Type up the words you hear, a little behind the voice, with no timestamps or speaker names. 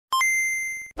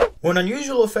When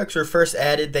unusual effects were first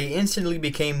added, they instantly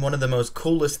became one of the most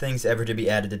coolest things ever to be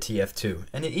added to TF2,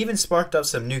 and it even sparked up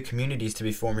some new communities to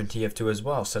be formed in TF2 as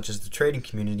well, such as the trading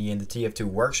community and the TF2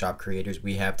 workshop creators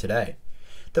we have today.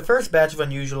 The first batch of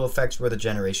unusual effects were the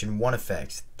Generation 1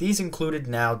 effects. These included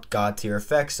now god tier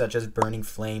effects such as burning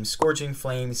flames, scorching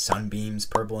flames, sunbeams,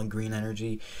 purple and green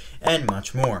energy, and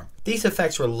much more. These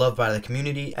effects were loved by the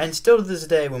community, and still to this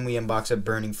day when we unbox a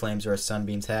burning flames or a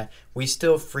sunbeams hat, we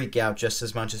still freak out just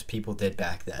as much as people did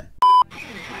back then.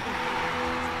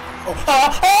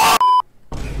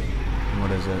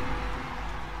 What is it?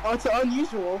 Oh, it's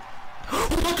unusual.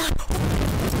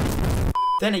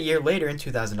 Then a year later, in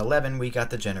 2011, we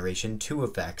got the Generation 2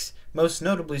 effects, most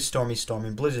notably Stormy Storm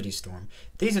and Blizzardy Storm.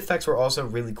 These effects were also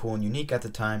really cool and unique at the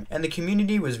time, and the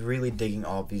community was really digging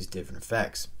all of these different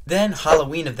effects. Then,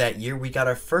 Halloween of that year, we got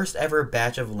our first ever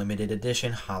batch of limited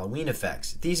edition Halloween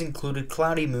effects. These included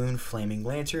Cloudy Moon, Flaming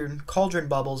Lantern, Cauldron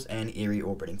Bubbles, and Eerie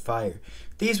Orbiting Fire.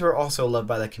 These were also loved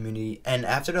by the community, and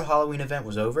after the Halloween event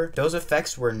was over, those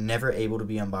effects were never able to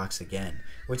be unboxed again,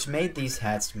 which made these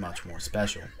hats much more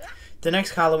special. The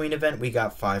next Halloween event, we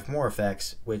got 5 more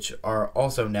effects, which are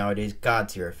also nowadays god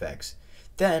tier effects.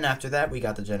 Then, after that, we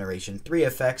got the Generation 3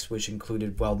 effects, which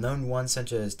included well-known ones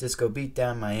such as Disco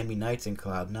Beatdown, Miami Nights, and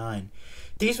Cloud 9.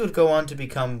 These would go on to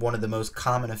become one of the most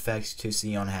common effects to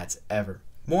see on hats ever.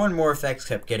 More and more effects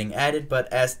kept getting added, but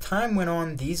as time went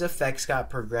on, these effects got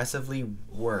progressively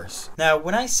worse. Now,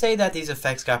 when I say that these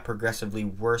effects got progressively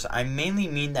worse, I mainly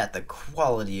mean that the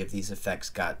quality of these effects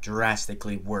got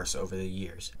drastically worse over the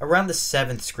years. Around the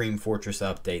 7th Scream Fortress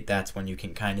update, that's when you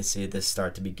can kind of see this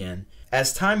start to begin.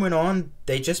 As time went on,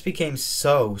 they just became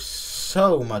so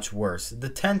much worse. The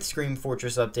 10th Scream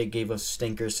Fortress update gave us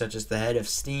stinkers such as the Head of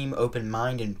Steam, Open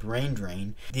Mind, and Brain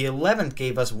Drain. The 11th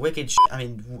gave us Wicked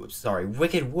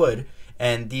Wood,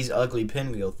 and these ugly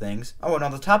pinwheel things. Oh, and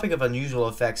on the topic of unusual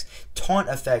effects, taunt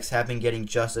effects have been getting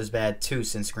just as bad too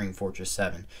since Scream Fortress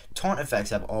 7. Taunt effects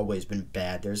have always been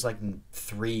bad. There's like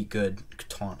 3 good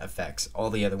taunt effects. All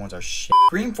the other ones are shit.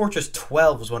 Scream Fortress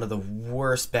 12 was one of the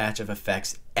worst batch of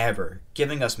effects ever,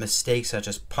 giving us mistakes such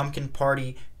as Pumpkin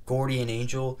Party, Gordian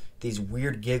Angel, these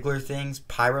weird giggler things,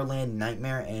 Pyroland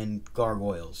Nightmare, and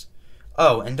Gargoyles.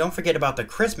 Oh, and don't forget about the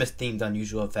Christmas-themed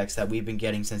unusual effects that we've been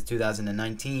getting since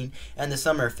 2019, and the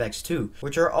summer effects too,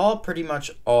 which are all pretty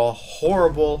much all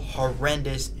horrible,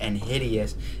 horrendous, and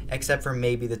hideous, except for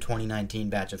maybe the 2019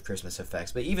 batch of Christmas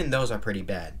effects, but even those are pretty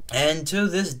bad. And to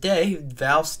this day,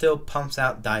 Valve still pumps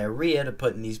out diarrhea to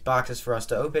put in these boxes for us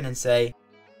to open and say,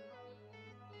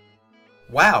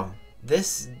 wow,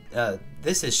 this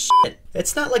is shit.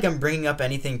 It's not like I'm bringing up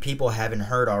anything people haven't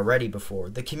heard already before.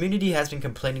 The community has been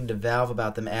complaining to Valve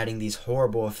about them adding these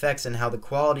horrible effects and how the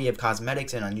quality of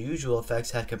cosmetics and unusual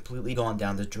effects had completely gone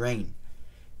down the drain.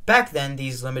 Back then,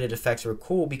 these limited effects were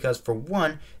cool because, for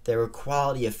one, they were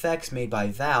quality effects made by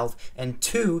Valve, and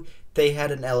 2, they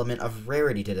had an element of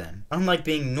rarity to them. Unlike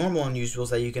being normal unusuals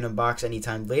that you can unbox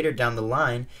anytime later down the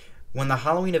line, when the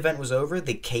Halloween event was over,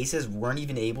 the cases weren't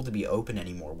even able to be opened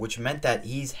anymore, which meant that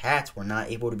these hats were not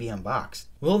able to be unboxed.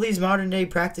 Will these modern day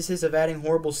practices of adding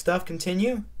horrible stuff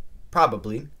continue?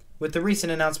 Probably. With the recent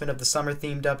announcement of the summer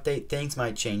themed update, things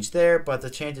might change there, but the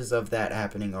chances of that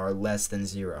happening are less than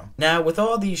 0. Now, with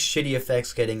all these shitty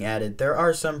effects getting added, there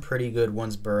are some pretty good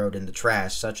ones burrowed in the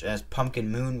trash, such as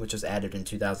Pumpkin Moon, which was added in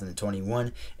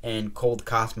 2021, and Cold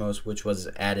Cosmos, which was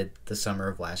added the summer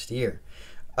of last year.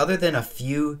 Other than a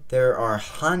few, there are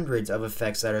hundreds of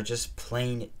effects that are just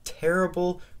plain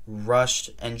terrible,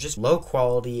 rushed, and just low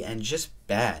quality and just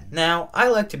bad. Now, I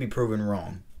like to be proven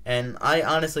wrong, and I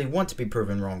honestly want to be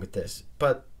proven wrong with this,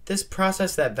 but this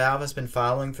process that Valve has been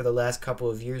following for the last couple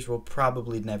of years will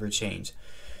probably never change.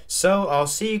 So, I'll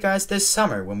see you guys this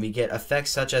summer when we get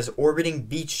effects such as Orbiting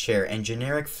Beach Chair and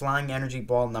Generic Flying Energy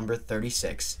Ball number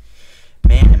 36.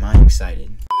 Man, am I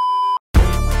excited.